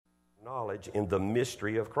knowledge in the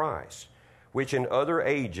mystery of Christ, which in other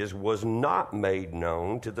ages was not made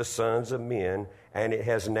known to the sons of men, and it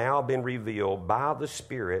has now been revealed by the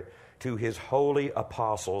Spirit to his holy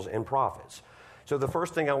apostles and prophets. So the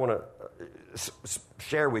first thing I want to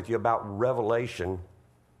share with you about revelation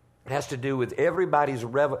has to do with everybody's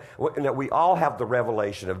we all have the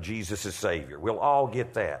revelation of Jesus as Savior. We'll all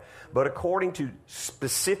get that. But according to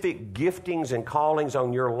specific giftings and callings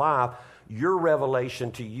on your life, your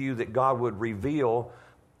revelation to you that God would reveal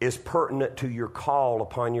is pertinent to your call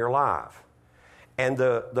upon your life. And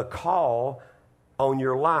the call on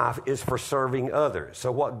your life is for serving others.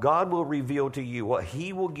 So what God will reveal to you, what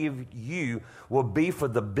he will give you, will be for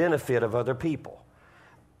the benefit of other people.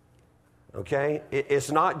 Okay?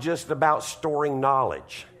 It's not just about storing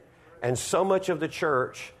knowledge. And so much of the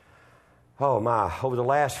church, over the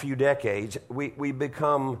last few decades, we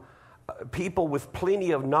become people with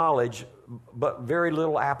plenty of knowledge, but very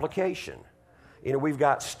little application. You know, we've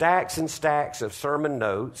got stacks and stacks of sermon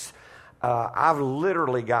notes. I've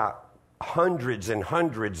literally got hundreds and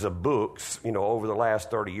hundreds of books, over the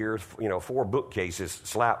last 30 years, 4 bookcases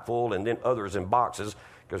slapped full and then others in boxes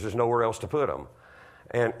because there's nowhere else to put them.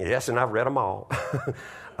 And yes, and I've read them all.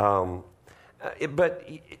 But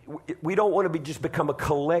we don't want to just become a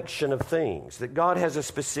collection of things, that God has a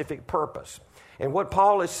specific purpose. And what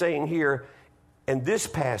Paul is saying here in this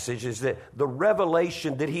passage is that the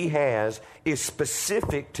revelation that he has is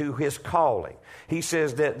specific to his calling. He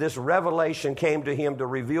says that this revelation came to him to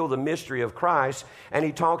reveal the mystery of Christ, and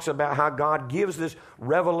he talks about how God gives this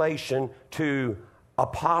revelation to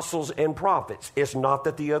apostles and prophets. It's not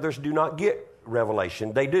that the others do not get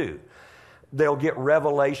revelation. They do. They'll get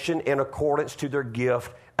revelation in accordance to their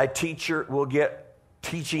gift. A teacher will get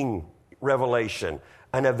teaching revelation.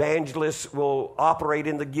 An evangelist will operate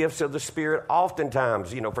in the gifts of the Spirit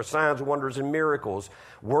oftentimes, for signs, wonders, and miracles,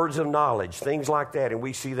 words of knowledge, things like that. And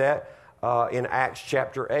we see that in Acts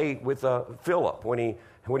chapter 8 with Philip when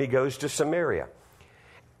he goes to Samaria.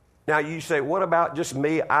 Now you say, what about just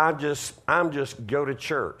me? I'm just go to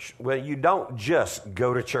church. Well, you don't just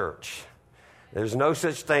go to church. There's no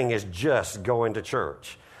such thing as just going to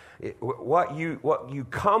church. What you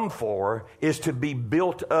come for is to be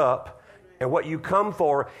built up, and what you come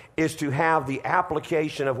for is to have the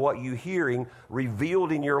application of what you're hearing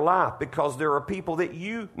revealed in your life, because there are people that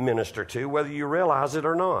you minister to, whether you realize it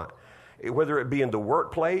or not. Whether it be in the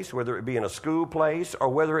workplace, whether it be in a school place, or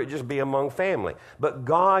whether it just be among family. But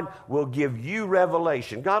God will give you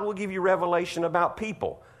revelation. God will give you revelation about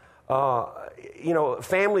people.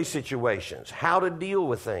 Family situations, how to deal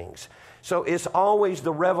with things. So it's always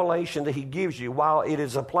the revelation that he gives you. While it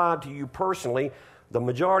is applied to you personally, the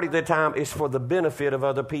majority of the time is for the benefit of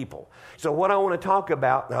other people. So what I want to talk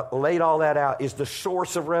about, now, laid all that out, is the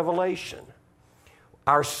source of revelation.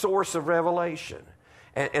 Our source of revelation.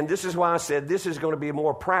 And this is why I said this is going to be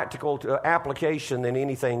more practical to application than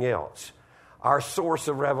anything else. Our source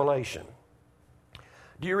of revelation.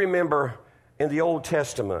 Do you remember in the Old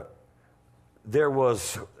Testament, there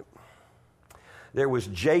was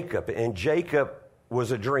Jacob, and Jacob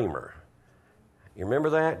was a dreamer. You remember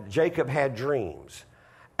that? Jacob had dreams.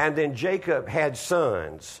 And then Jacob had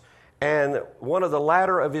sons. And one of the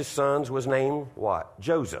latter of his sons was named what?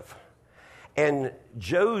 Joseph. And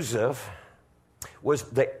Joseph was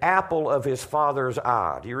the apple of his father's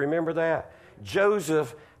eye. Do you remember that?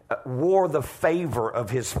 Joseph wore the favor of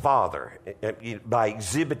his father by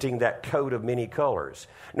exhibiting that coat of many colors.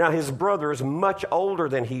 Now, his brother is much older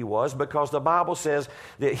than he was, because the Bible says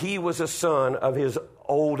that he was a son of his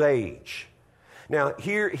old age. Now,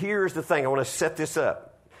 here's the thing. I want to set this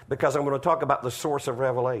up because I'm going to talk about the source of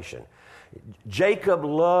revelation. Jacob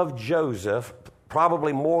loved Joseph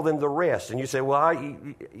probably more than the rest. And you say, well,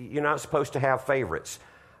 you're not supposed to have favorites.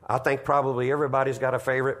 I think probably everybody's got a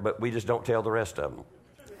favorite, but we just don't tell the rest of them.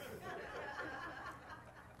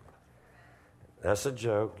 That's a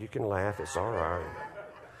joke. You can laugh. It's all right.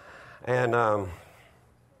 And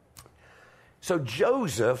so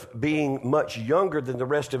Joseph, being much younger than the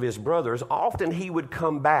rest of his brothers, often he would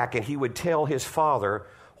come back and he would tell his father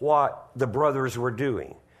what the brothers were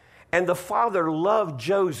doing. And the father loved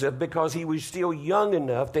Joseph because he was still young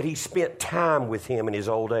enough that he spent time with him in his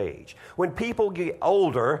old age. When people get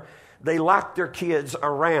older, they like their kids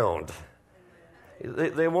around.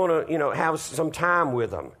 They want to, have some time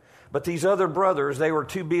with them. But these other brothers, they were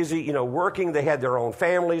too busy, working. They had their own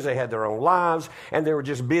families. They had their own lives. And they were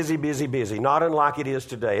just busy, busy, busy. Not unlike it is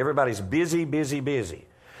today. Everybody's busy, busy, busy.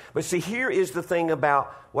 But see, here is the thing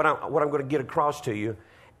about what I'm going to get across to you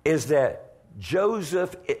is that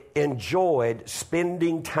Joseph enjoyed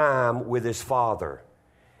spending time with his father.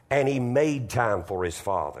 And he made time for his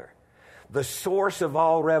father. the source of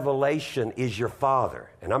all revelation is your Father.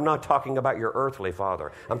 And I'm not talking about your earthly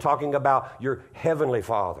father. I'm talking about your heavenly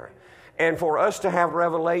Father. And for us to have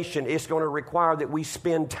revelation, it's going to require that we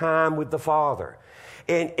spend time with the Father.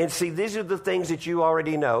 And see, these are the things that you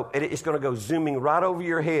already know. And it's going to go zooming right over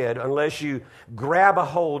your head unless you grab a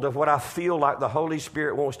hold of what I feel like the Holy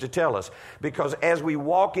Spirit wants to tell us. Because as we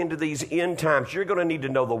walk into these end times, you're going to need to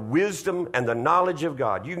know the wisdom and the knowledge of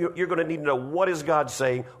God. You're going to need to know, what is God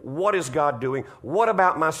saying? What is God doing? What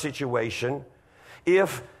about my situation?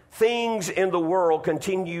 If things in the world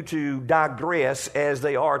continue to digress as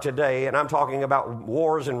they are today, and I'm talking about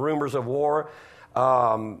wars and rumors of war,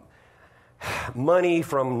 money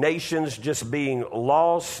from nations just being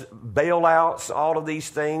lost, bailouts, all of these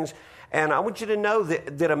things. And I want you to know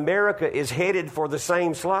that America is headed for the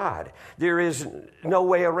same slide. There is no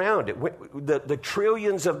way around it. The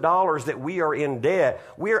trillions of dollars that we are in debt,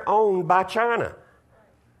 we're owned by China.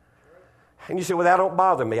 And you say, well, that don't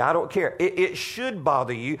bother me. I don't care. It should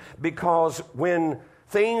bother you, because when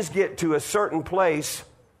things get to a certain place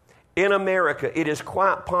in America, it is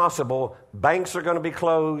quite possible banks are going to be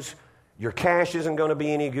closed. Your cash isn't going to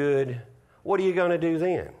be any good. What are you going to do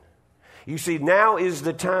then? You see, now is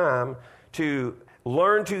the time to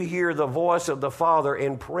learn to hear the voice of the Father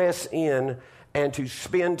and press in and to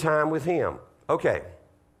spend time with Him. Okay.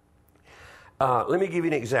 Let me give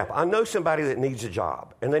you an example. I know somebody that needs a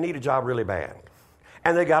job, and they need a job really bad.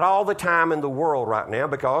 And they got all the time in the world right now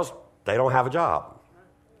because they don't have a job.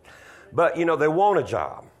 But, they want a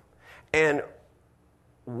job. And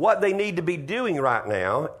what they need to be doing right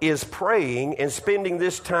now is praying and spending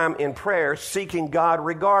this time in prayer, seeking God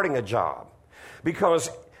regarding a job. Because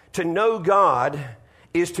to know God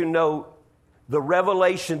is to know the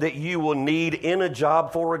revelation that you will need in a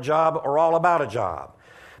job, for a job, or all about a job.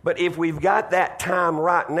 But if we've got that time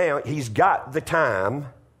right now, He's got the time.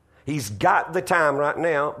 He's got the time right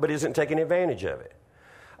now, but isn't taking advantage of it.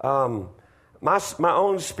 My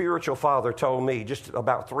own spiritual father told me just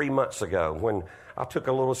about 3 months ago, when I took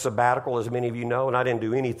a little sabbatical, as many of you know, and I didn't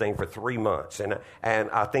do anything for 3 months. And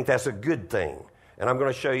I think that's a good thing. And I'm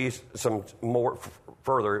going to show you some more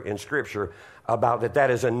further in Scripture about that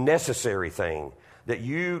is a necessary thing, that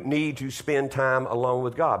you need to spend time alone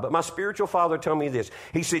with God. But my spiritual father told me this.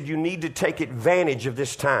 He said, you need to take advantage of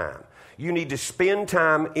this time. You need to spend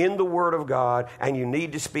time in the Word of God, and you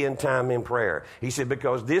need to spend time in prayer. He said,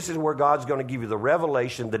 because this is where God's going to give you the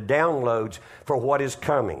revelation, the downloads for what is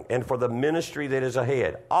coming and for the ministry that is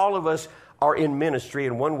ahead. All of us are in ministry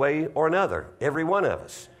in one way or another, every one of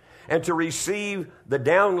us. And to receive the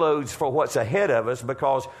downloads for what's ahead of us,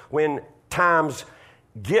 because when times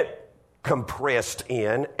get compressed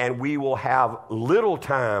in and we will have little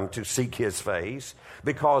time to seek His face,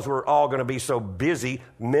 because we're all going to be so busy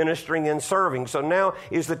ministering and serving. So now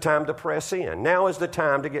is the time to press in. Now is the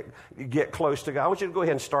time to get close to God. I want you to go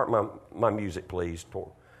ahead and start my music, please.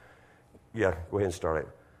 Yeah, go ahead and start it.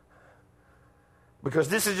 Because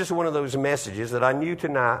this is just one of those messages that I knew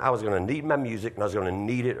tonight I was going to need my music, and I was going to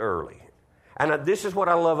need it early. And this is what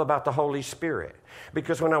I love about the Holy Spirit.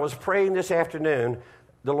 Because when I was praying this afternoon,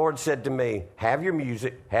 the Lord said to me, have your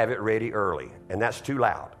music, have it ready early. And that's too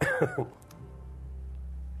loud.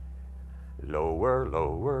 Lower,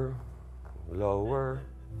 lower, lower,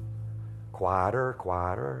 quieter,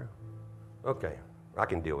 quieter. Okay, I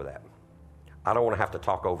can deal with that. I don't want to have to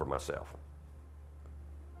talk over myself.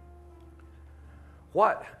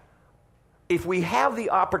 What? If we have the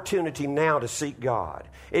opportunity now to seek God,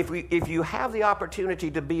 if you have the opportunity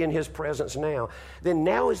to be in His presence now, then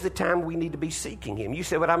now is the time we need to be seeking Him. You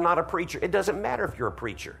say, but I'm not a preacher. It doesn't matter if you're a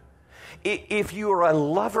preacher. If you are a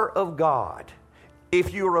lover of God,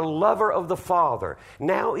 if you're a lover of the Father,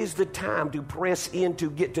 now is the time to press in to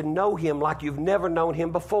get to know Him like you've never known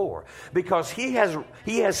Him before. Because He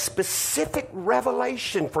has specific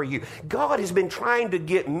revelation for you. God has been trying to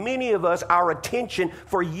get many of us our attention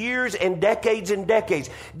for years and decades and decades.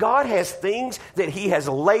 God has things that He has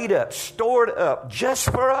laid up, stored up just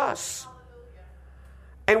for us.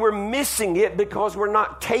 And we're missing it because we're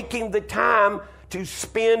not taking the time to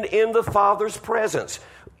spend in the Father's presence.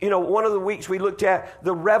 One of the weeks we looked at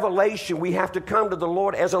the revelation. We have to come to the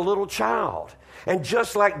Lord as a little child. And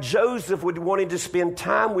just like Joseph would wanting to spend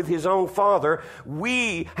time with his own father,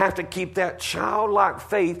 we have to keep that childlike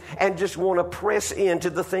faith and just want to press into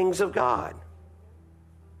the things of God.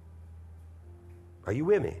 Are you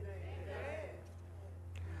with me?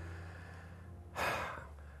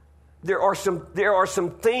 There are some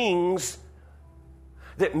things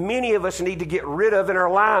that many of us need to get rid of in our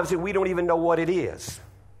lives, and we don't even know what it is.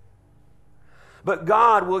 But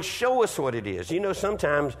God will show us what it is.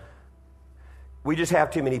 Sometimes We just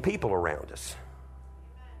have too many people around us.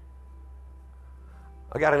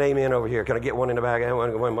 I got an amen over here. Can I get one in the back?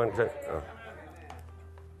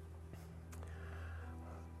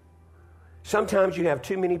 Sometimes you have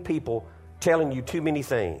too many people telling you too many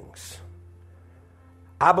things.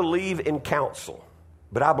 I believe in counsel,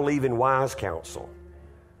 but I believe in wise counsel.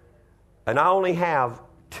 And I only have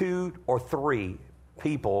 2 or 3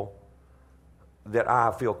 people that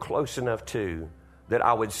I feel close enough to that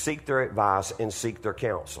I would seek their advice and seek their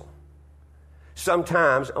counsel.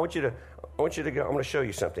 Sometimes I want you to go. I'm going to show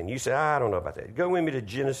you something. You say, I don't know about that. Go with me to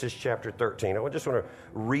Genesis chapter 13. I just want to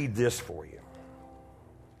read this for you.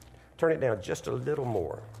 Turn it down just a little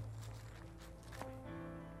more.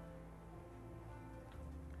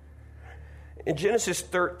 In Genesis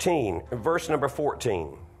 13, verse number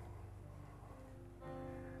 14.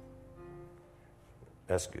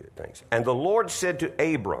 That's good, thanks. And the Lord said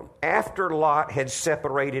to Abram, after Lot had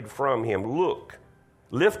separated from him, look,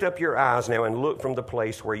 lift up your eyes now and look from the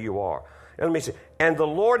place where you are. And let me see. And the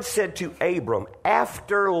Lord said to Abram,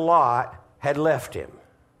 after Lot had left him.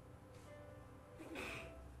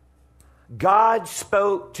 God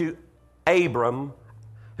spoke to Abram,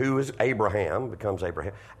 who is Abraham, becomes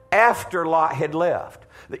Abraham, after Lot had left.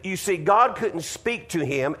 You see, God couldn't speak to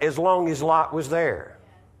him as long as Lot was there.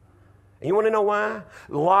 And you want to know why?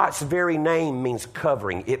 Lot's very name means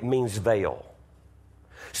covering. It means veil.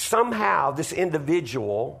 Somehow this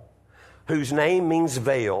individual, whose name means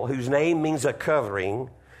veil, whose name means a covering,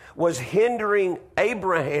 was hindering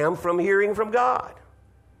Abraham from hearing from God.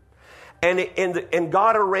 And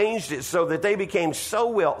God arranged it so that they became so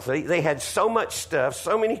wealthy, they had so much stuff,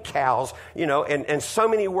 so many cows, and so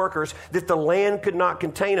many workers that the land could not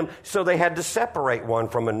contain them, so they had to separate one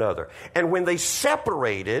from another. And when they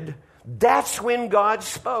separated, that's when God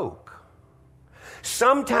spoke.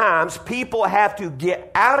 Sometimes people have to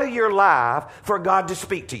get out of your life for God to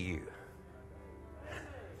speak to you.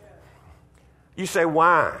 You say,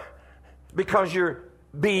 why? Because you're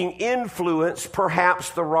being influenced perhaps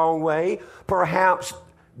the wrong way. Perhaps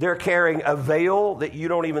they're carrying a veil that you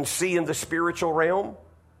don't even see in the spiritual realm.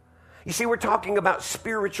 You see, we're talking about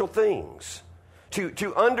spiritual things.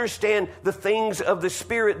 To understand the things of the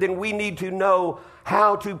Spirit, then we need to know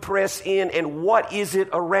how to press in and what is it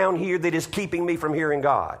around here that is keeping me from hearing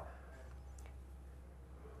God.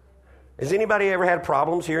 Has anybody ever had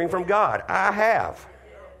problems hearing from God? I have.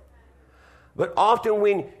 But often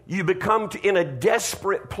when you become in a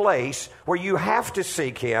desperate place where you have to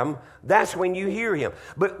seek Him, that's when you hear Him.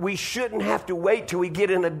 But we shouldn't have to wait till we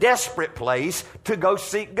get in a desperate place to go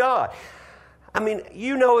seek God. I mean,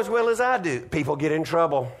 you know as well as I do, people get in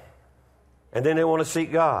trouble and then they want to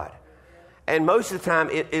seek God. And most of the time,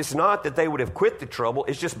 it's not that they would have quit the trouble,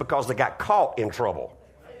 it's just because they got caught in trouble.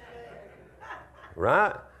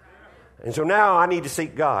 Right? And so now I need to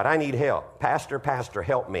seek God. I need help. Pastor,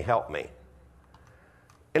 help me.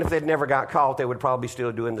 And if they'd never got caught, they would probably be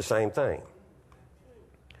still doing the same thing.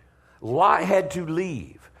 Lot had to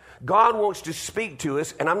leave. God wants to speak to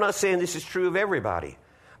us, and I'm not saying this is true of everybody,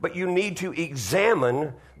 but you need to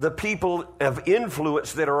examine the people of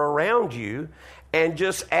influence that are around you and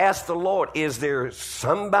just ask the Lord, is there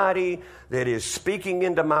somebody that is speaking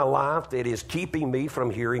into my life that is keeping me from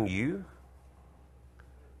hearing you?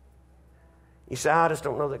 You say, I just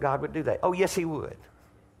don't know that God would do that. Oh, yes, He would.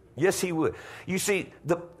 Yes, He would. You see,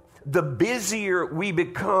 the busier we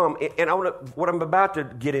become, and what I'm about to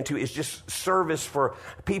get into is just service for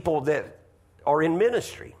people that are in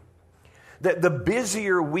ministry. That the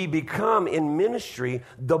busier we become in ministry,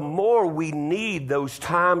 the more we need those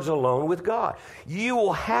times alone with God. You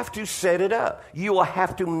will have to set it up. You will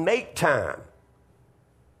have to make time.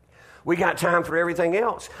 We got time for everything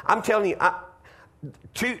else. I'm telling you,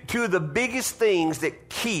 two of the biggest things that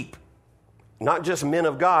keep not just men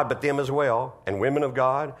of God, but them as well, and women of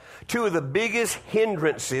God. Two of the biggest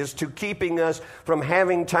hindrances to keeping us from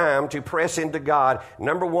having time to press into God,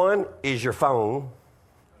 number one is your phone.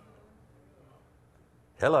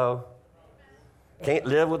 Hello. Can't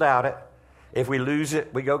live without it. If we lose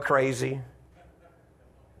it, we go crazy.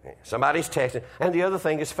 Somebody's texting. And the other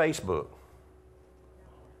thing is Facebook.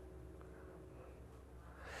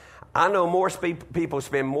 I know more people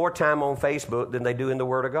spend more time on Facebook than they do in the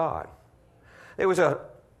Word of God. There was I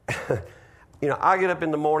get up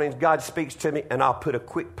in the mornings, God speaks to me, and I'll put a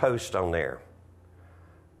quick post on there.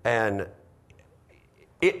 And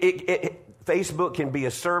Facebook can be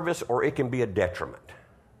a service or it can be a detriment.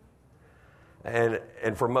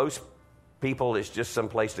 And for most people, it's just some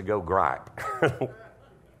place to go gripe.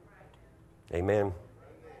 Amen.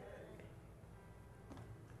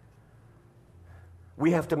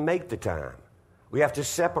 We have to make the time. We have to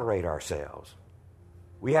separate ourselves.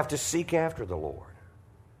 We have to seek after the Lord.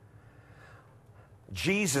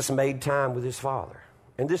 Jesus made time with his Father.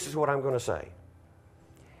 And this is what I'm going to say.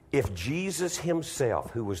 If Jesus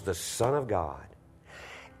himself, who was the Son of God,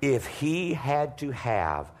 if he had to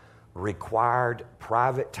have required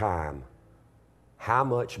private time, how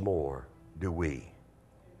much more do we?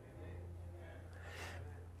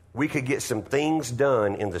 We could get some things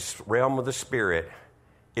done in the realm of the Spirit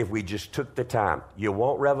if we just took the time. You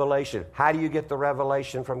want revelation. How do you get the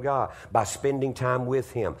revelation from God? By spending time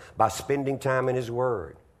with him, by spending time in his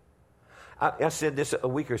Word. I said this a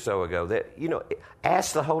week or so ago that,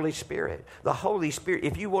 ask the Holy Spirit. The Holy Spirit,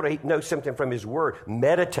 if you want to know something from his Word,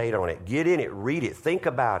 meditate on it, get in it, read it, think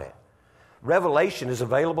about it. Revelation is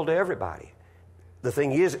available to everybody. The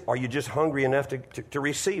thing is, are you just hungry enough to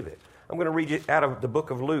receive it? I'm going to read it out of the book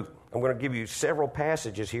of Luke. I'm going to give you several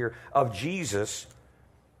passages here of Jesus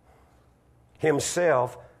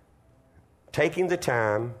himself taking the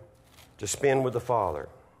time to spend with the Father.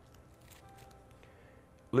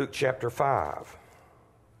 Luke chapter 5,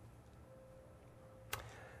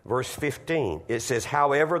 verse 15. It says,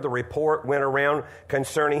 however, the report went around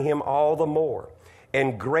concerning him all the more,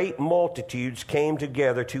 and great multitudes came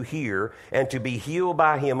together to hear and to be healed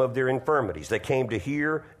by him of their infirmities. They came to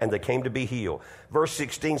hear and they came to be healed. Verse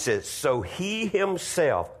 16 says, so he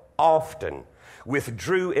himself often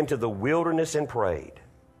withdrew into the wilderness and prayed.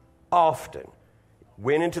 Often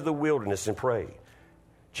went into the wilderness and prayed.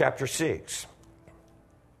 Chapter 6.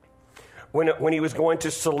 When he was going to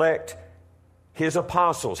select his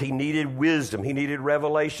apostles, he needed wisdom. He needed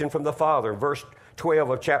revelation from the Father. Verse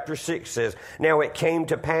 12 of chapter 6 says, now it came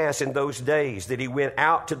to pass in those days that he went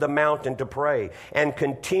out to the mountain to pray and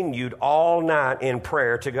continued all night in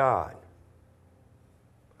prayer to God.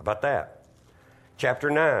 How about that? Chapter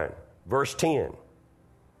 9, verse 10.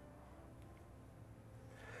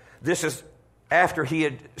 This is after he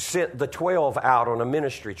had sent the 12 out on a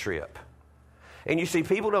ministry trip. And you see,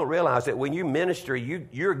 people don't realize that when you minister,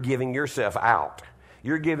 you're giving yourself out.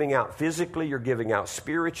 You're giving out physically, you're giving out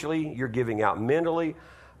spiritually, you're giving out mentally.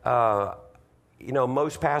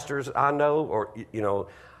 Most pastors I know,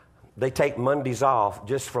 they take Mondays off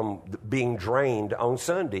just from being drained on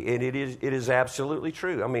Sunday. And it is absolutely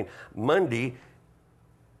true. I mean, Monday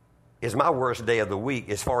is my worst day of the week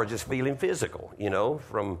as far as just feeling physical,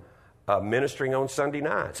 from ministering on Sunday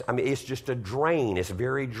nights. I mean, it's just a drain. It's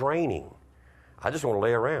very draining. I just want to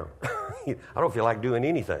lay around. I don't feel like doing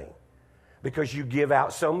anything because you give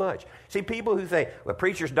out so much. See, people who think, well,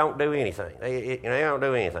 preachers don't do anything. They don't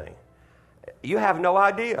do anything. You have no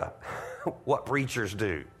idea what preachers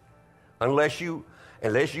do unless you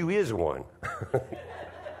is one.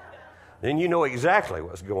 Then you know exactly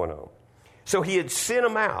what's going on. So he had sent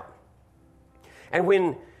them out. And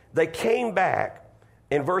when they came back,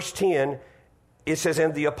 in verse 10, it says,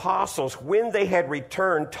 and the apostles, when they had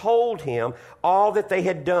returned, told him all that they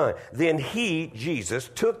had done. Then he, Jesus,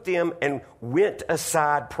 took them and went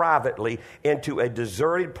aside privately into a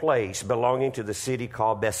deserted place belonging to the city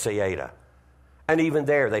called Bethsaida. And even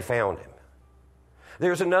there they found him.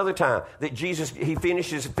 There's another time that Jesus, he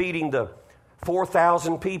finishes feeding the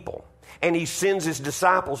 4,000 people. And he sends his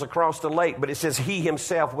disciples across the lake. But it says he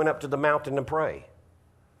himself went up to the mountain to pray.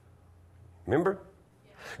 Remember?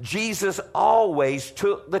 Jesus always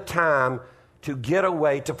took the time to get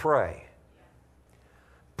away to pray.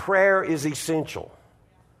 Prayer is essential.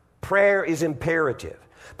 Prayer is imperative.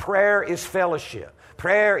 Prayer is fellowship.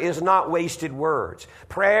 Prayer is not wasted words.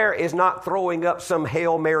 Prayer is not throwing up some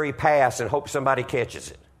Hail Mary pass and hope somebody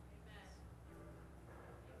catches it.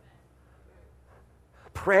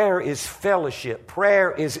 Prayer is fellowship.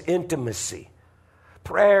 Prayer is intimacy.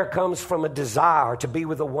 Prayer comes from a desire to be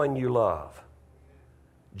with the one you love.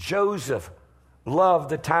 Joseph loved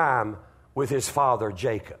the time with his father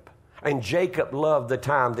Jacob. And Jacob loved the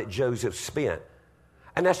time that Joseph spent.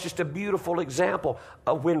 And that's just a beautiful example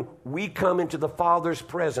of when we come into the Father's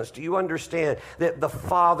presence. Do you understand that the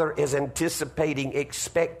Father is anticipating,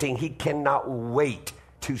 expecting, he cannot wait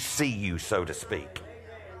to see you, so to speak.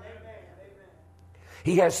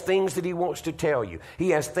 He has things that he wants to tell you.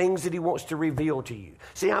 He has things that he wants to reveal to you.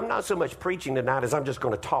 See, I'm not so much preaching tonight as I'm just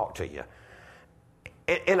going to talk to you.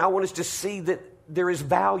 And I want us to see that there is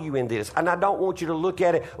value in this. And I don't want you to look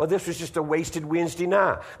at it, well, this was just a wasted Wednesday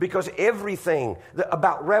night. Because everything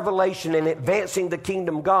about revelation and advancing the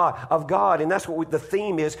kingdom of God, and that's what the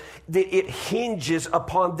theme is, that it hinges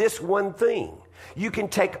upon this one thing. You can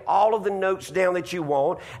take all of the notes down that you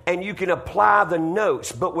want, and you can apply the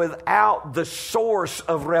notes, but without the source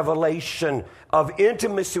of revelation, of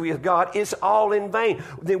intimacy with God, it's all in vain.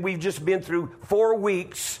 Then we've just been through 4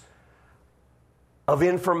 weeks of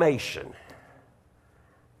information.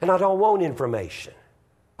 And I don't want information.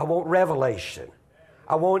 I want revelation.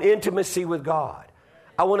 I want intimacy with God.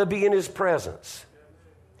 I want to be in His presence.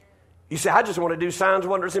 You say, I just want to do signs,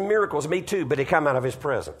 wonders, and miracles. Me too, but they come out of His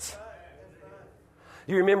presence.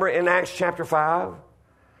 You remember in Acts chapter 5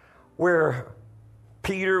 where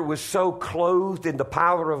Peter was so clothed in the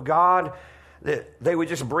power of God that they would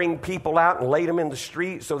just bring people out and lay them in the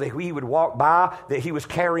street so that he would walk by, that he was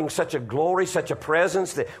carrying such a glory, such a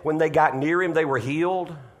presence that when they got near him, they were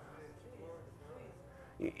healed.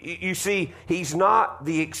 You see, he's not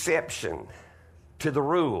the exception to the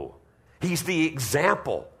rule. He's the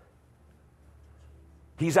example.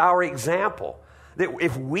 He's our example. That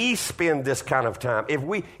if we spend this kind of time,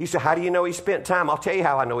 you say, how do you know he spent time? I'll tell you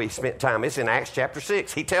how I know he spent time. It's in Acts chapter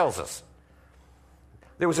 6. He tells us.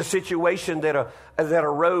 There was a situation that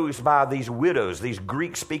arose by these widows, these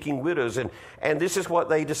Greek-speaking widows, and this is what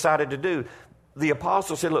they decided to do. The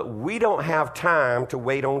apostles said, look, we don't have time to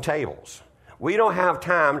wait on tables. We don't have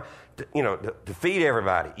time to feed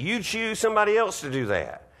everybody. You choose somebody else to do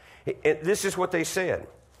that. And this is what they said.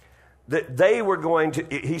 That they were going to,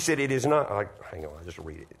 he said, it is not, hang on, I'll just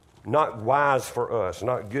read it. Not wise for us,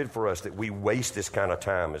 not good for us that we waste this kind of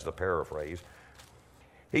time, is the paraphrase.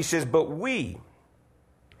 He says, but we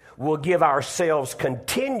will give ourselves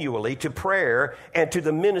continually to prayer and to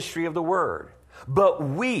the ministry of the word. But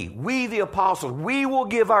we the apostles, we will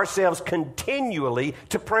give ourselves continually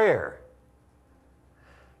to prayer.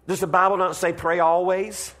 Does the Bible not say pray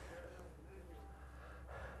always?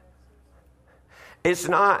 It's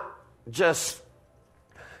not just,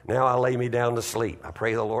 now I lay me down to sleep. I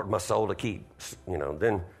pray the Lord my soul to keep.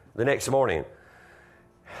 Then the next morning,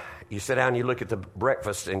 you sit down and you look at the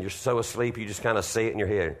breakfast and you're so asleep, you just kind of say it in your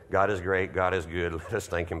head. God is great. God is good. Let us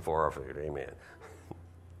thank Him for our food. Amen.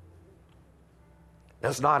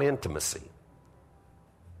 That's not intimacy.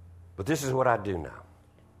 But this is what I do now.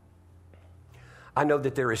 I know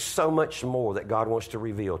that there is so much more that God wants to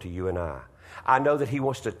reveal to you and I. I know that He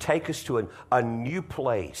wants to take us to a new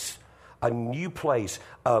place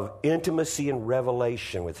of intimacy and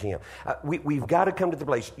revelation with Him. We've got to come to the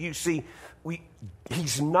place. You see,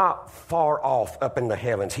 He's not far off up in the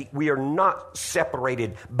heavens. We are not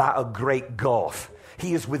separated by a great gulf.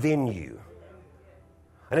 He is within you.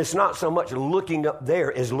 And it's not so much looking up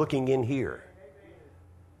there as looking in here.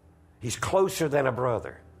 He's closer than a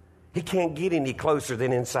brother. He can't get any closer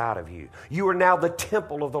than inside of you. You are now the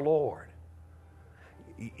temple of the Lord.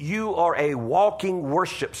 You are a walking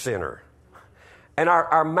worship center. And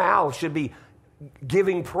our mouths should be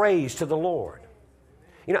giving praise to the Lord.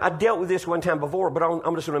 I dealt with this one time before, but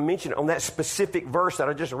I'm just going to mention it on that specific verse that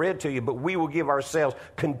I just read to you. But we will give ourselves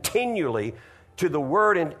continually to the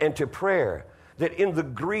word and to prayer. That in the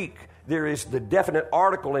Greek, there is the definite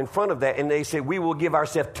article in front of that, and they say we will give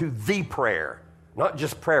ourselves to the prayer. Not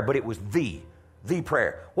just prayer, but it was the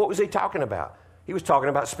prayer. What was he talking about? He was talking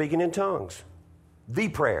about speaking in tongues. The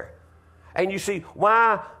prayer. And you see,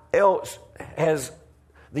 why else has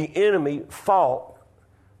the enemy fought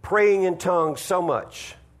praying in tongues so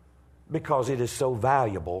much? Because it is so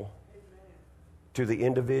valuable to the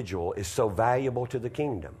individual, is so valuable to the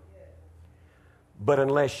kingdom. But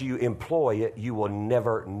unless you employ it, you will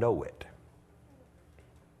never know it.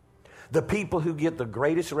 The people who get the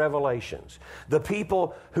greatest revelations, the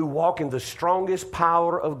people who walk in the strongest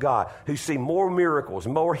power of God, who see more miracles,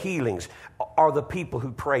 more healings, are the people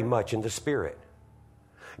who pray much in the Spirit.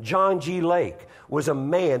 John G. Lake was a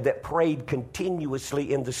man that prayed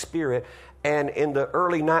continuously in the Spirit, and in the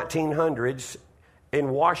early 1900s in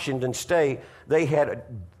Washington State, they had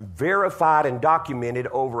verified and documented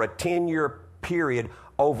over a 10-year period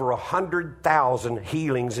over 100,000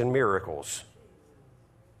 healings and miracles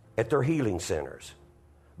at their healing centers.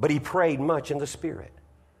 But he prayed much in the Spirit.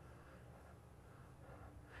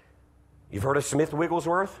 You've heard of Smith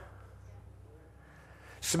Wigglesworth?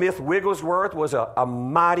 Smith Wigglesworth was a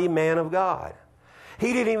mighty man of God.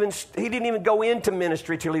 He didn't even go into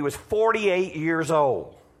ministry till he was 48 years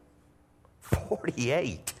old.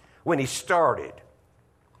 48 when he started.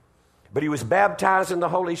 But he was baptized in the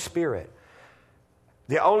Holy Spirit.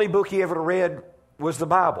 The only book he ever read was the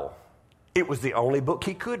Bible. It was the only book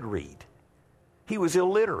he could read. He was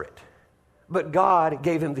illiterate. But God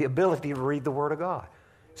gave him the ability to read the Word of God.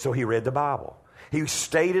 So he read the Bible. He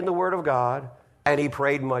stayed in the Word of God, and he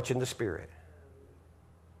prayed much in the Spirit.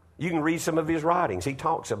 You can read some of his writings. He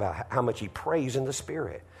talks about how much he prays in the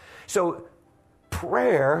Spirit. So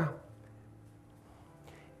prayer,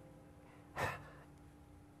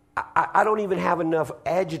 I don't even have enough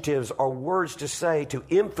adjectives or words to say to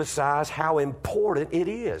emphasize how important it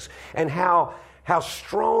is and how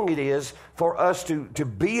strong it is for us to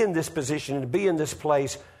be in this position and to be in this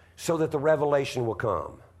place so that the revelation will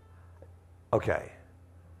come. Okay.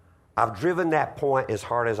 I've driven that point as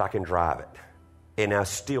hard as I can drive it, and I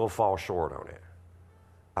still fall short on it.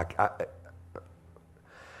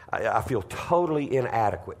 I feel totally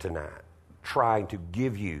inadequate tonight trying to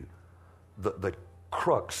give you the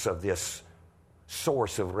crux of this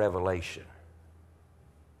source of revelation.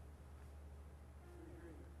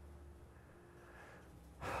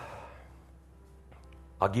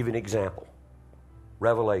 I'll give you an example.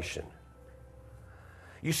 Revelation.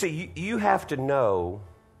 You see, you have to know,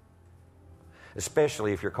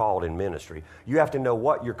 especially if you're called in ministry, you have to know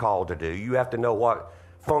what you're called to do. You have to know what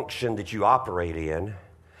function that you operate in.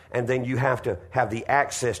 And then you have to have the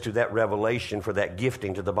access to that revelation for that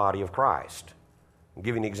gifting to the body of Christ. I'll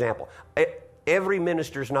give you an example. Every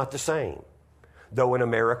minister is not the same. Though in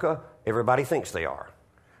America, everybody thinks they are.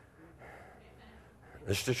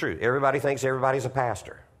 That's the truth. Everybody thinks everybody's a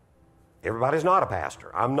pastor. Everybody's not a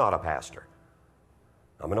pastor. I'm not a pastor.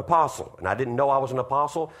 I'm an apostle. And I didn't know I was an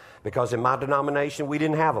apostle because in my denomination, we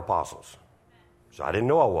didn't have apostles. So I didn't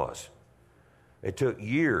know I was. It took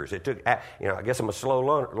years. It took, I guess I'm a slow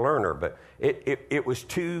learner, but it was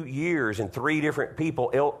 2 years and 3 different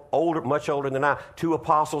people, much older than I, 2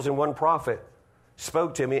 apostles and 1 prophet,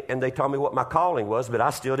 spoke to me, and they told me what my calling was, but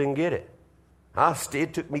I still didn't get it.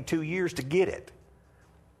 It took me 2 years to get it,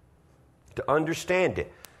 to understand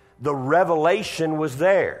it. The revelation was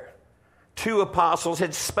there. 2 apostles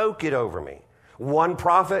had spoke it over me. 1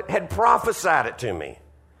 prophet had prophesied it to me,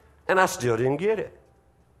 and I still didn't get it.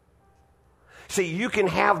 See, you can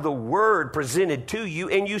have the word presented to you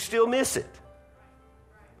and you still miss it.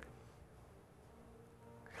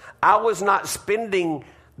 I was not spending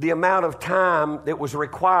the amount of time that was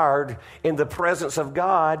required in the presence of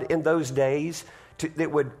God in those days that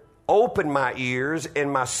would open my ears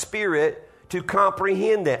and my spirit to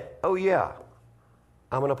comprehend that, oh yeah,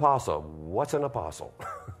 I'm an apostle. What's an apostle?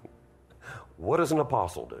 What does an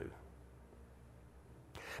apostle do?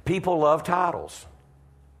 People love titles.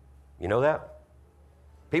 You know that?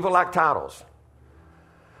 People like titles.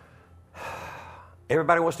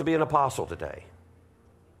 Everybody wants to be an apostle today.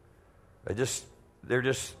 They're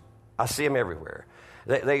just, I see them everywhere.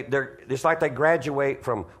 It's like they graduate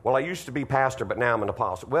from, well, I used to be pastor, but now I'm an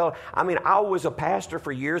apostle. Well, I was a pastor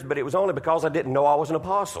for years, but it was only because I didn't know I was an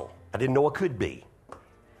apostle. I didn't know I could be.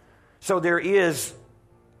 So there is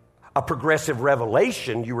a progressive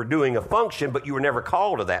revelation. You were doing a function, but you were never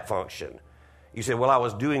called to that function. You said, well, I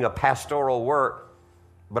was doing a pastoral work,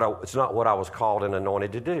 but it's not what I was called and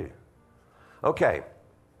anointed to do. Okay,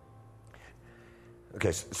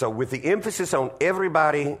 so with the emphasis on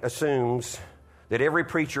everybody assumes that every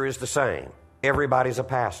preacher is the same. Everybody's a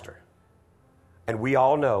pastor. And we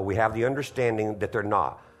all know, we have the understanding that they're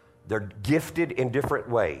not. They're gifted in different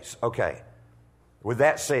ways. Okay, with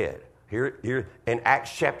that said, here in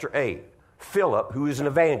Acts chapter 8, Philip, who is an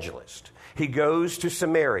evangelist, he goes to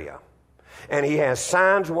Samaria, and he has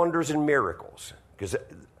signs, wonders, and miracles, because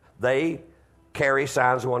they carry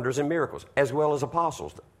signs, wonders, and miracles, as well as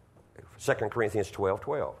apostles. 2 Corinthians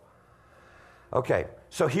 12:12. Okay,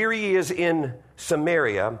 so here he is in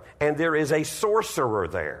Samaria, and there is a sorcerer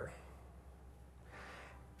there.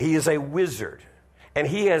 He is a wizard, and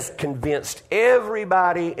he has convinced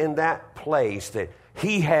everybody in that place that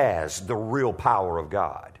he has the real power of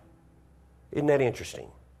God. Isn't that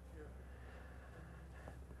interesting?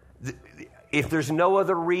 If there's no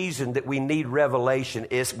other reason that we need revelation,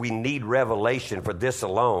 we need revelation for this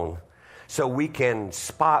alone, so we can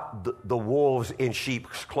spot the wolves in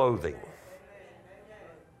sheep's clothing.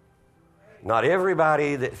 Not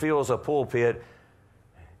everybody that fills a pulpit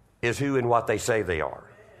is who and what they say they are.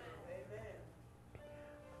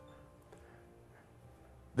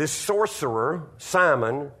 This sorcerer,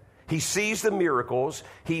 Simon, he sees the miracles,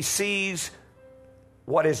 he sees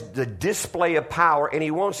what is the display of power, and he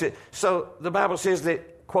wants it. So the Bible says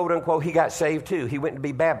that, quote unquote, he got saved too. He went to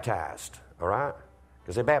be baptized, all right?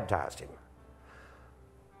 Because they baptized him.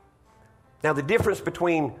 Now, the difference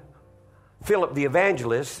between Philip the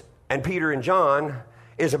evangelist and Peter and John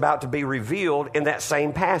is about to be revealed in that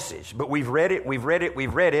same passage. But we've read it,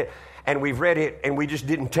 and we just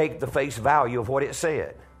didn't take the face value of what it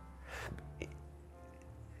said.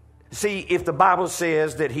 See, if the Bible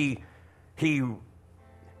says that he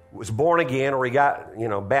was born again or he got,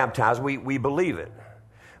 baptized, we believe it.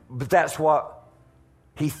 But that's what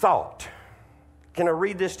he thought. Can I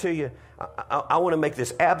read this to you? I want to make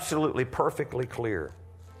this absolutely perfectly clear.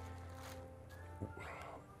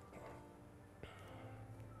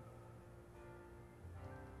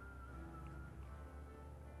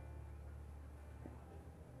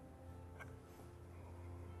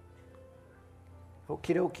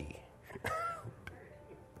 Okie dokie.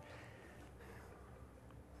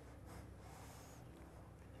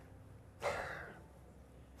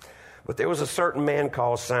 But there was a certain man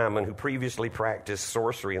called Simon who previously practiced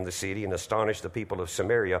sorcery in the city and astonished the people of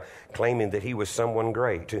Samaria, claiming that he was someone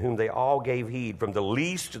great, to whom they all gave heed, from the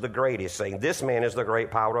least to the greatest, saying, "This man is the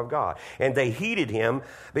great power of God." And they heeded him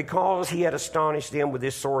because he had astonished them with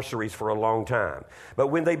his sorceries for a long time. But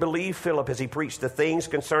when they believed Philip as he preached the things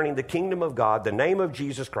concerning the kingdom of God, the name of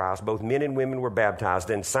Jesus Christ, both men and women were baptized.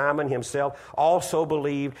 Then Simon himself also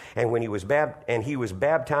believed, and when he was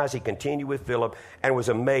baptized, he continued with Philip and was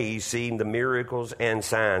amazed, seeing the miracles and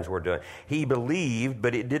signs were done. He believed,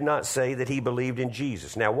 but it did not say that he believed in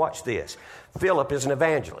Jesus. Now watch this. Philip is an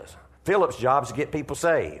evangelist. Philip's job is to get people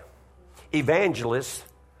saved. Evangelists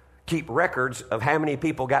keep records of how many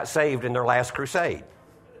people got saved in their last crusade.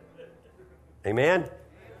 Amen?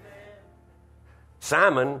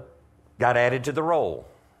 Simon got added to the roll.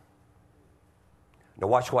 Now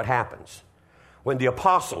watch what happens when the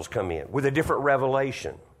apostles come in with a different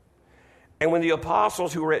revelation. And when the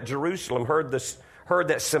apostles who were at Jerusalem heard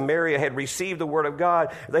that Samaria had received the word of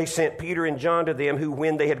God, they sent Peter and John to them, who,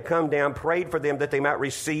 when they had come down, prayed for them that they might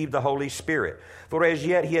receive the Holy Spirit. For as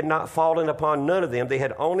yet he had not fallen upon none of them. They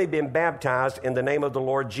had only been baptized in the name of the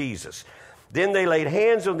Lord Jesus. Then they laid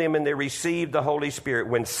hands on them and they received the Holy Spirit.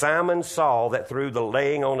 When Simon saw that through the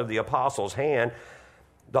laying on of the apostles' hand,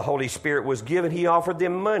 the Holy Spirit was given, he offered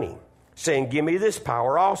them money, saying, "Give me this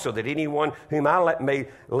power also, that anyone whom I may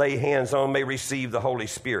lay hands on may receive the Holy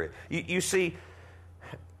Spirit." You see,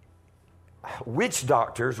 witch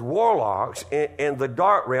doctors, warlocks in the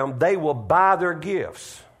dark realm, they will buy their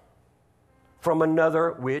gifts from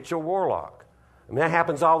another witch or warlock. I mean, that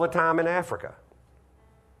happens all the time in Africa.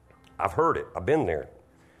 I've heard it. I've been there.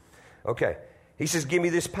 Okay. He says, "Give me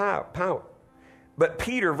this power." But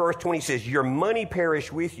Peter, verse 20, says, "Your money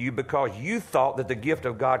perished with you because you thought that the gift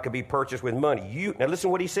of God could be purchased with money." Now listen to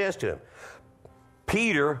what he says to him.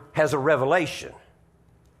 Peter has a revelation.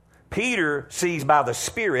 Peter sees by the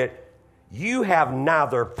Spirit, you have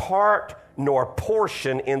neither part nor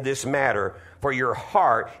portion in this matter, for your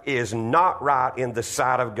heart is not right in the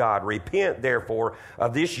sight of God. Repent, therefore,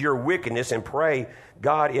 of this your wickedness, and pray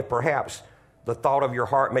God if perhaps the thought of your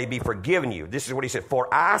heart may be forgiven you. This is what he said. For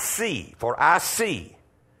I see,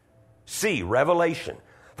 revelation.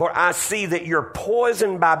 For I see that you're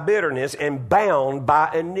poisoned by bitterness and bound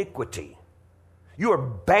by iniquity. You are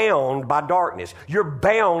bound by darkness. You're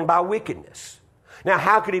bound by wickedness. Now,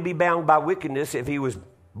 how could he be bound by wickedness if he was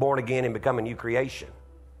born again and become a new creation?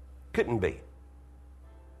 Couldn't be.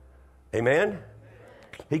 Amen?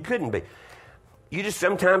 He couldn't be.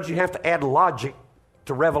 Sometimes you have to add logic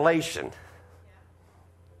to revelation.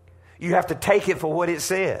 You have to take it for what it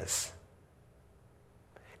says.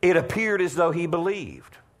 It appeared as though he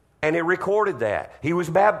believed, and it recorded that. He was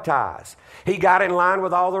baptized. He got in line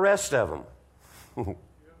with all the rest of them.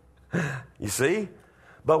 You see?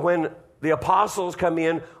 But when the apostles come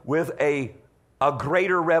in with a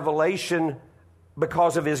greater revelation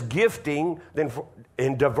because of his gifting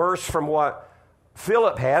and diverse from what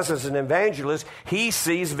Philip has as an evangelist, he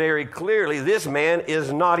sees very clearly this man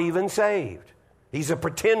is not even saved. He's a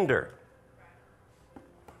pretender.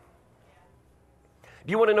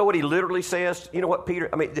 Do you want to know what he literally says? You know what, Peter?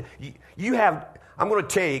 I'm going to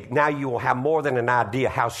tell you, now you will have more than an idea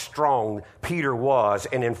how strong Peter was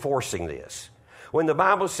in enforcing this. When the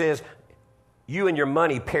Bible says, you and your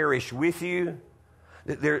money perish with you,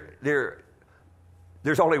 there's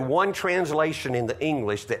only one translation in the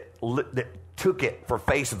English that took it for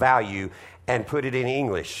face value and put it in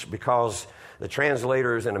English, because the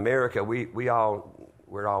translators in America, we're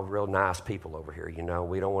all real nice people over here, you know.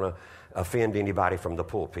 We don't want to offend anybody from the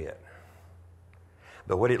pulpit.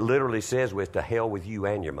 But what it literally says was, to hell with you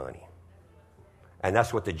and your money. And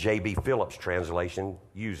that's what the J.B. Phillips translation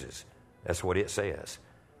uses. That's what it says.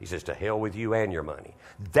 He says, to hell with you and your money.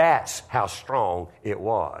 That's how strong it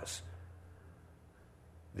was.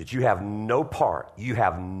 That you have no part, you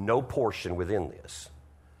have no portion within this.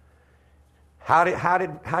 How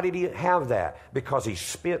did he have that? Because he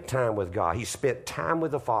spent time with God. He spent time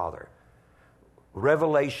with the Father.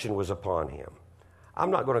 Revelation was upon him.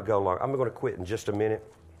 I'm not going to go long. I'm going to quit in just a minute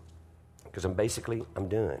because I'm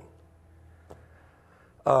done.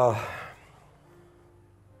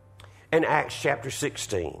 In Acts chapter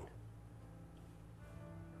 16,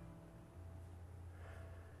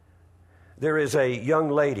 there is a young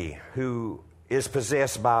lady who is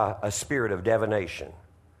possessed by a spirit of divination,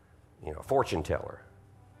 a fortune teller.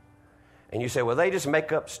 And you say, well, they just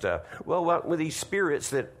make up stuff. Well, with these spirits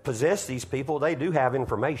that possess these people, they do have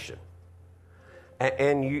information.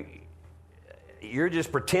 And you're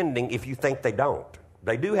just pretending if you think they don't.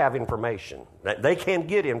 They do have information. They can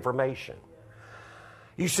get information.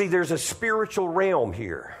 You see, there's a spiritual realm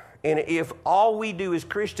here. And if all we do as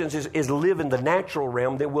Christians is live in the natural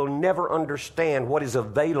realm, then we'll never understand what is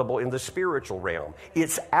available in the spiritual realm.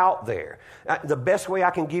 It's out there. The best way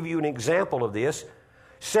I can give you an example of this,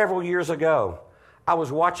 several years ago, I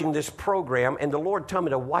was watching this program, and the Lord told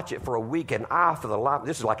me to watch it for a week, and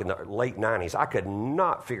this is like in the late 90s, I could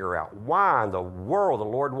not figure out why in the world the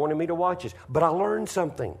Lord wanted me to watch this. But I learned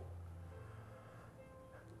something.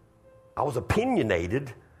 I was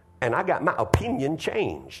opinionated, and I got my opinion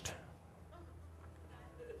changed.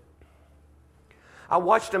 I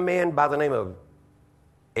watched a man by the name of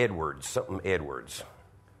Edwards,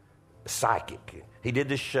 psychic. He did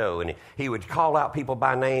this show, and he would call out people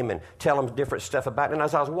by name and tell them different stuff about it. And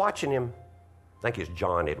as I was watching him, I think it's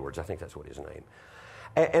John Edwards, I think that's what his name.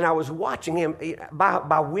 And I was watching him,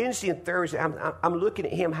 by Wednesday and Thursday, I'm looking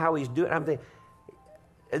at him, how he's doing. I'm thinking,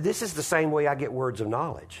 this is the same way I get words of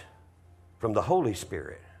knowledge from the Holy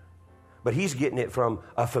Spirit. But he's getting it from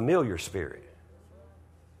a familiar spirit.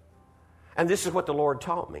 And this is what the Lord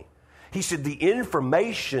taught me. He said the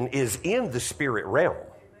information is in the spirit realm.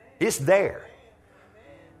 It's there.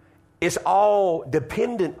 It's all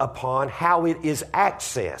dependent upon how it is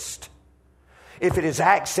accessed. If it is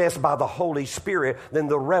accessed by the Holy Spirit, then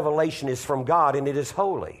the revelation is from God and it is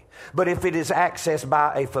holy. But if it is accessed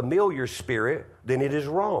by a familiar spirit, then it is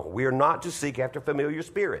wrong. We are not to seek after familiar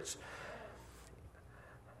spirits.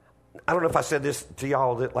 I don't know if I said this to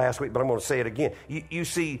y'all last week, but I'm going to say it again. You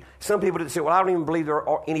see some people that say, well, I don't even believe there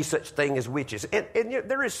are any such thing as witches. And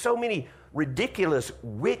there is so many ridiculous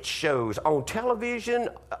witch shows on television,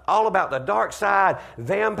 all about the dark side,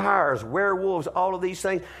 vampires, werewolves, all of these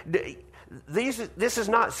things. This is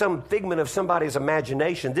not some figment of somebody's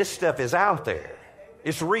imagination. This stuff is out there.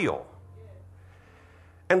 It's real.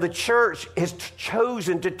 And the church has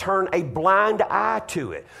chosen to turn a blind eye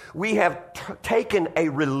to it. We have taken a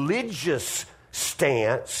religious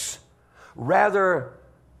stance rather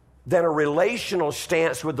than a relational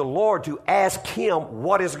stance with the Lord to ask Him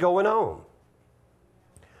what is going on.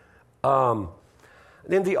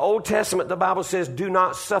 In the Old Testament, the Bible says, do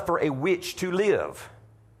not suffer a witch to live.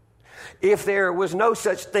 If there was no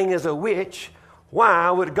such thing as a witch, why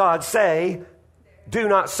would God say, do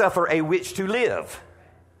not suffer a witch to live?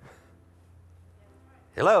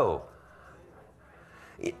 Hello?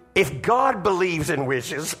 If God believes in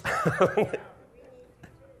witches,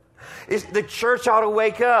 the church ought to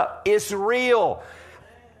wake up. It's real.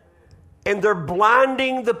 And they're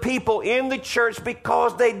blinding the people in the church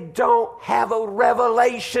because they don't have a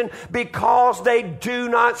revelation, because they do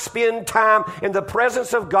not spend time in the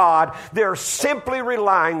presence of God. They're simply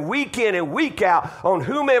relying week in and week out on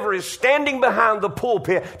whomever is standing behind the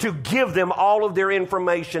pulpit to give them all of their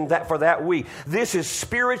information for that week. This is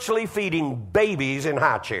spiritually feeding babies in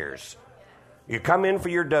high chairs. You come in for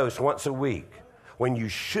your dose once a week when you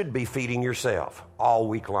should be feeding yourself all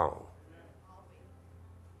week long.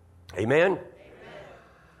 Amen?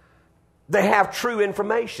 They have true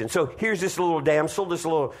information. So here's this little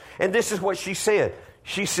damsel, and this is what she said.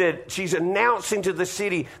 She said, she's announcing to the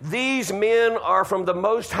city, these men are from the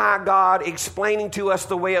Most High God explaining to us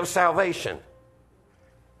the way of salvation.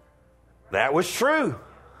 That was true.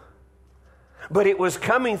 But it was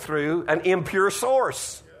coming through an impure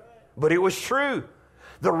source. But it was true.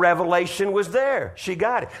 The revelation was there. She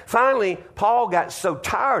got it. Finally, Paul got so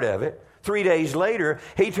tired of it, 3 days later,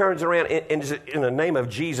 he turns around and in the name of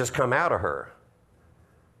Jesus, come out of her.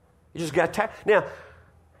 He just got tired. Now,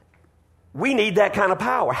 we need that kind of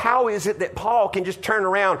power. How is it that Paul can just turn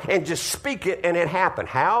around and just speak it and it happened?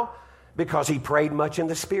 How? Because he prayed much in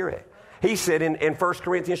the Spirit. He said in 1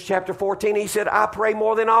 Corinthians chapter 14, he said, I pray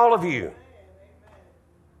more than all of you.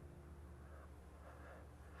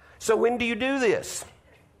 So when do you do this?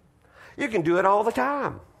 You can do it all the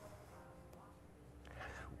time.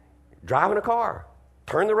 Driving a car,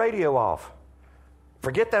 turn the radio off.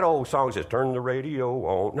 Forget that old song that says, turn the radio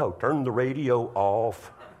on. No, turn the radio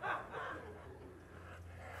off.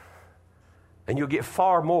 And you'll get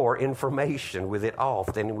far more information with it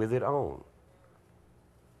off than with it on.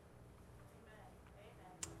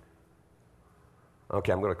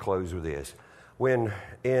 Okay, I'm going to close with this. When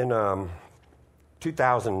in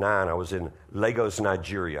 2009, I was in Lagos,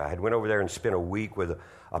 Nigeria. I had went over there and spent a week with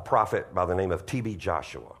a prophet by the name of T.B.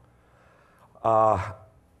 Joshua. I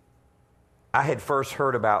had first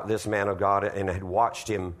heard about this man of God and had watched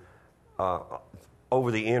him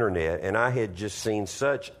over the internet, and I had just seen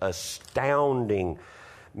such astounding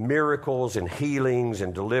miracles and healings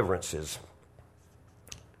and deliverances.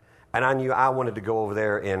 And I knew I wanted to go over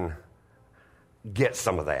there and get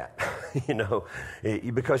some of that,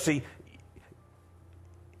 because see,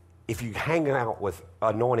 if you hang out with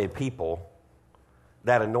anointed people,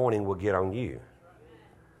 that anointing will get on you.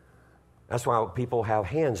 That's why people have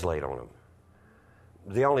hands laid on them.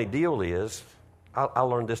 The only deal is, I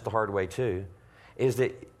learned this the hard way too, is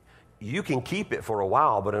that you can keep it for a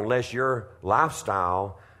while, but unless your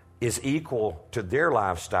lifestyle is equal to their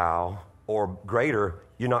lifestyle or greater,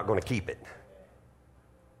 you're not going to keep it.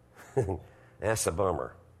 That's a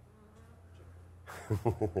bummer.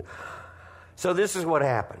 So this is what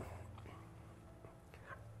happened.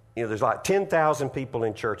 There's like 10,000 people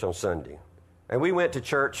in church on Sunday. And we went to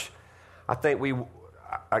church, I think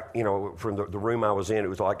from the room I was in, it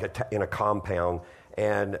was like in a compound.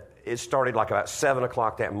 And it started like about 7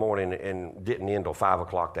 o'clock that morning and didn't end till 5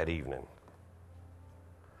 o'clock that evening.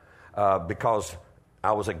 Because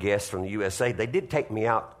I was a guest from the USA. They did take me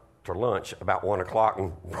out to lunch about 1 o'clock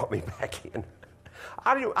and brought me back in.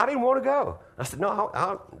 I didn't want to go. I said, no,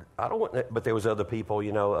 I don't want that. But there was other people,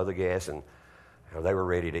 other guests, and they were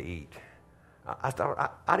ready to eat. I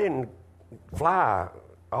thought, I didn't fly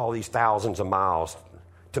all these thousands of miles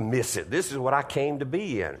to miss it. This is what I came to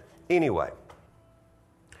be in. Anyway,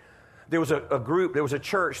 there was a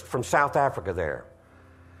church from South Africa there.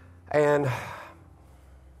 And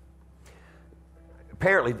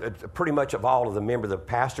apparently, pretty much of all of the members, the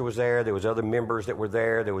pastor was there. There was other members that were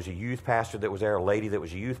there. There was a youth pastor that was there, a lady that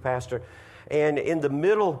was a youth pastor. And in the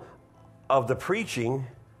middle of the preaching,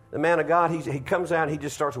 the man of God, he comes out and he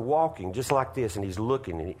just starts walking just like this, and he's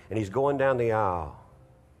looking, and he's going down the aisle.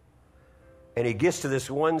 And he gets to this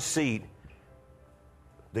one seat,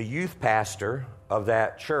 the youth pastor of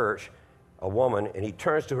that church, a woman, and he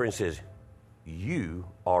turns to her and says, "You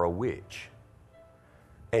are a witch."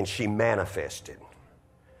 And she manifested.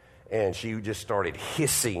 And she just started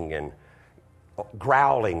hissing and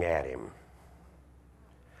growling at him.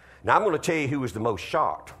 Now, I'm going to tell you who was the most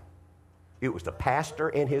shocked. It was the pastor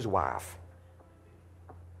and his wife.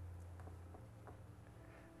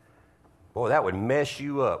 Boy, that would mess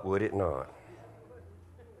you up, would it not?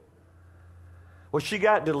 Well, she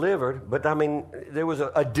got delivered, but there was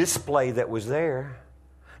a display that was there.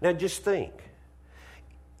 Now, just think.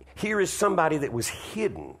 Here is somebody that was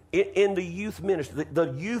hidden in the youth ministry,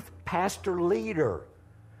 the youth pastor leader,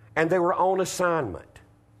 and they were on assignment.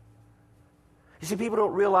 You see, people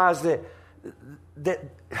don't realize that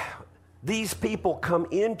these people come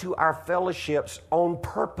into our fellowships on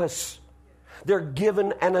purpose. They're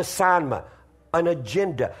given an assignment, an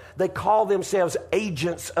agenda. They call themselves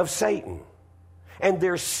agents of Satan. And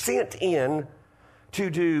they're sent in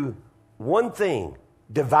to do one thing: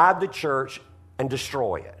 divide the church and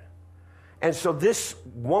destroy it. And so this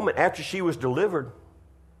woman, after she was delivered,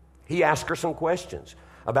 he asked her some questions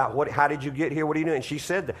about how did you get here? What are you doing? And she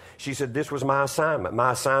said, this was my assignment.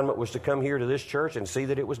 My assignment was to come here to this church and see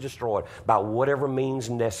that it was destroyed by whatever means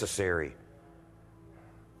necessary.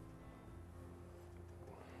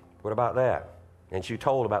 What about that? And she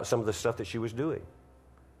told about some of the stuff that she was doing.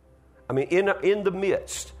 In the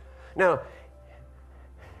midst. Now,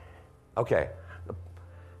 okay.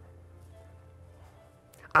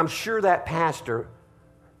 I'm sure that pastor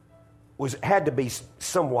had to be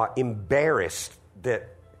somewhat embarrassed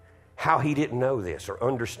that how he didn't know this or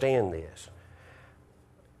understand this.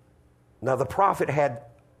 Now, the prophet had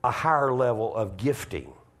a higher level of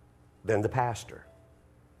gifting than the pastor.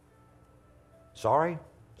 Sorry,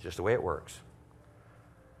 it's just the way it works.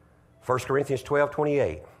 1 Corinthians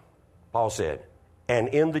 12:28, Paul said, "And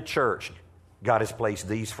in the church, God has placed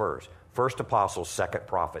these first apostles, second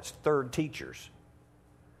prophets, third teachers."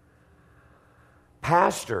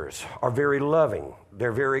 Pastors are very loving.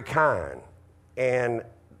 They're very kind. And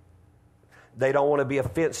they don't want to be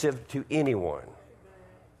offensive to anyone.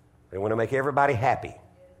 They want to make everybody happy.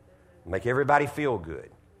 Make everybody feel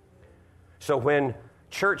good. So when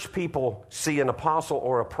church people see an apostle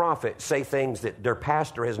or a prophet say things that their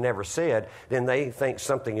pastor has never said, then they think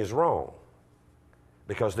something is wrong.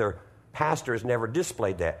 Because their pastor has never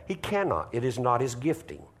displayed that. He cannot. It is not his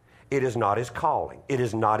gifting. It is not his calling. It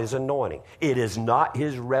is not his anointing. It is not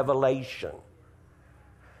his revelation.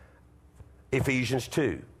 Ephesians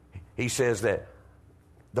 2, he says that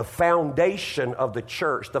the foundation of the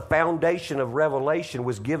church, the foundation of revelation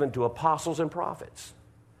was given to apostles and prophets.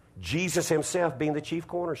 Jesus himself being the chief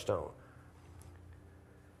cornerstone.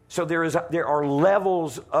 So there are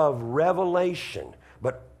levels of revelation,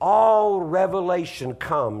 but all revelation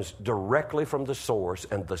comes directly from the source,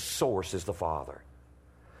 and the source is the Father.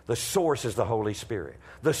 The source is the Holy Spirit.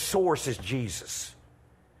 The source is Jesus.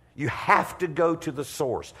 You have to go to the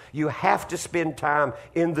source. You have to spend time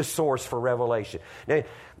in the source for revelation. Now,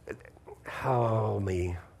 Oh,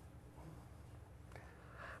 me.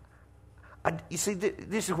 You see,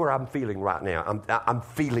 this is where I'm feeling right now. I'm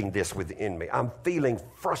feeling this within me. I'm feeling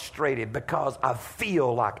frustrated because I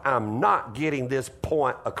feel like I'm not getting this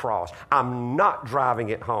point across. I'm not driving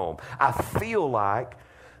it home. I feel like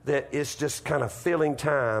that it's just kind of filling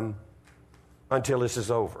time until this is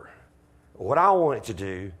over. What I want it to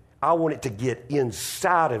do, I want it to get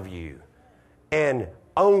inside of you and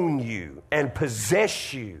own you and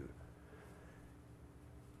possess you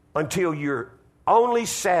until you're only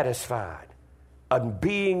satisfied on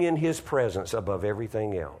being in His presence above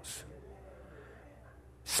everything else.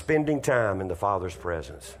 Spending time in the Father's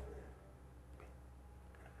presence.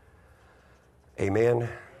 Amen?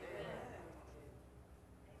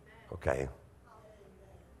 Okay.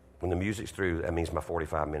 When the music's through, that means my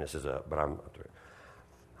 45 minutes is up, but I'm through.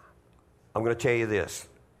 I'm going to tell you this.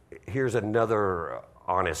 Here's another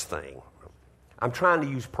honest thing. I'm trying to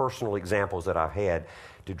use personal examples that I've had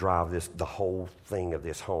to drive the whole thing of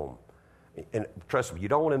this home. And trust me, you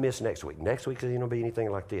don't want to miss next week. Next week isn't going to be anything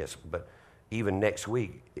like this. But even next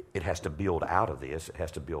week, it has to build out of this. It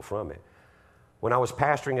has to build from it. When I was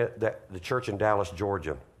pastoring at the church in Dallas,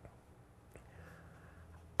 Georgia,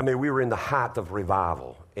 we were in the height of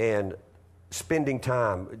revival and spending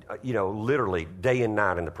time, literally day and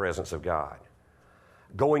night in the presence of God.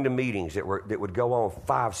 Going to meetings that would go on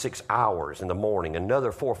 5-6 hours in the morning,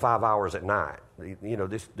 another 4 or 5 hours at night.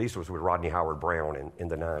 This was with Rodney Howard-Browne in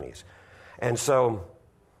the 90s. And so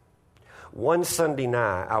one Sunday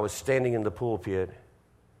night, I was standing in the pulpit,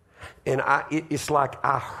 and it's like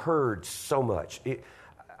I heard so much.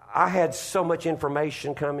 I had so much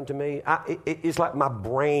information coming to me. It's like my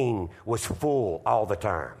brain was full all the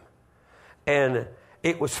time. And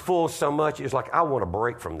it was full so much, it was like, I want to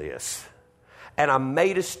break from this. And I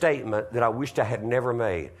made a statement that I wished I had never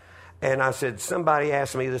made. And I said, somebody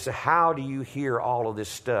asked me this, how do you hear all of this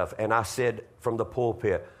stuff? And I said from the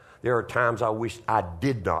pulpit, there are times I wish I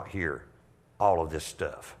did not hear all of this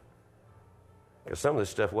stuff. Because some of this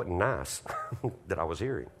stuff wasn't nice that I was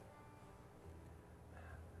hearing.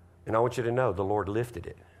 And I want you to know, the Lord lifted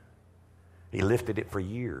it. He lifted it for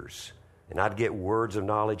years. And I'd get words of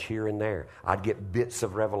knowledge here and there. I'd get bits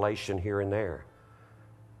of revelation here and there.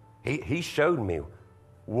 He showed me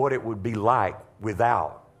what it would be like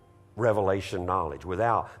without revelation knowledge,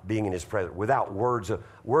 without being in His presence, without words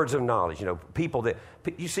of knowledge. People that,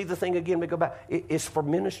 you see the thing again, we go back, it's for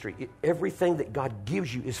ministry. Everything that God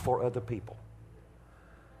gives you is for other people.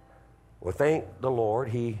 Well, thank the Lord,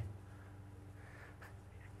 He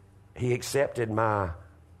accepted my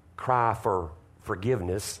cry for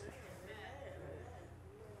forgiveness,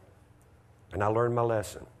 and I learned my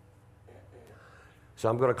lesson. So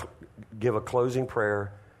I'm going to give a closing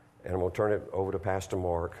prayer, and I'm going to turn it over to Pastor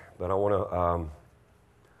Mark. But I want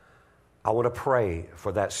to pray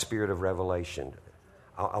for that spirit of revelation.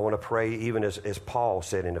 I want to pray even as Paul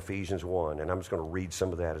said in Ephesians 1, and I'm just going to read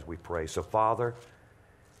some of that as we pray. So, Father,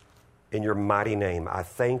 in your mighty name, I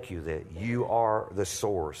thank you that you are the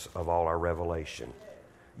source of all our revelation.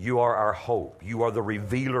 You are our hope. You are the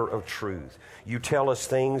revealer of truth. You tell us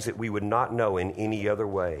things that we would not know in any other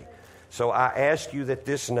way. So I ask you that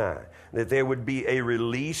this night, that there would be a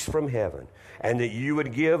release from heaven, and that you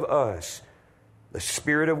would give us the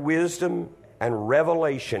spirit of wisdom and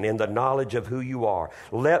revelation in the knowledge of who you are.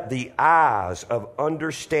 Let the eyes of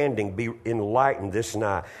understanding be enlightened this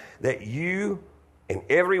night, that you and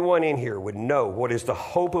everyone in here would know what is the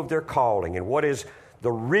hope of their calling and what is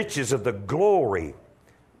the riches of the glory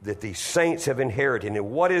that these saints have inherited, and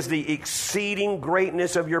what is the exceeding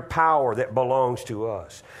greatness of your power that belongs to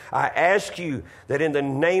us. I ask you that in the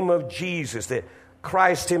name of Jesus, that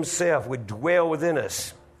Christ Himself would dwell within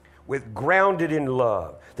us, grounded in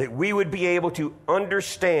love, that we would be able to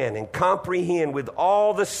understand and comprehend with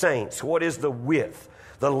all the saints what is the width,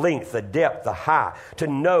 the length, the depth, the height, to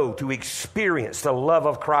know, to experience the love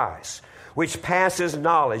of Christ, which passes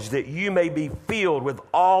knowledge, that you may be filled with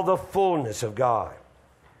all the fullness of God.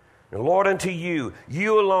 And Lord, unto you,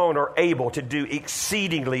 you alone are able to do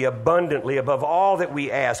exceedingly abundantly above all that we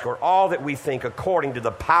ask or all that we think, according to the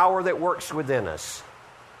power that works within us.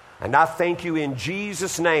 And I thank you in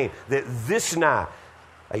Jesus' name that this night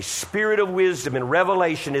a spirit of wisdom and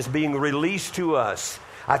revelation is being released to us.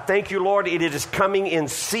 I thank you, Lord, it is coming in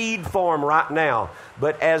seed form right now.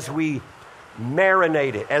 But as we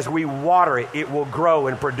marinate it, as we water it, it will grow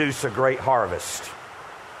and produce a great harvest.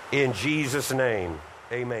 In Jesus' name.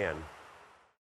 Amen.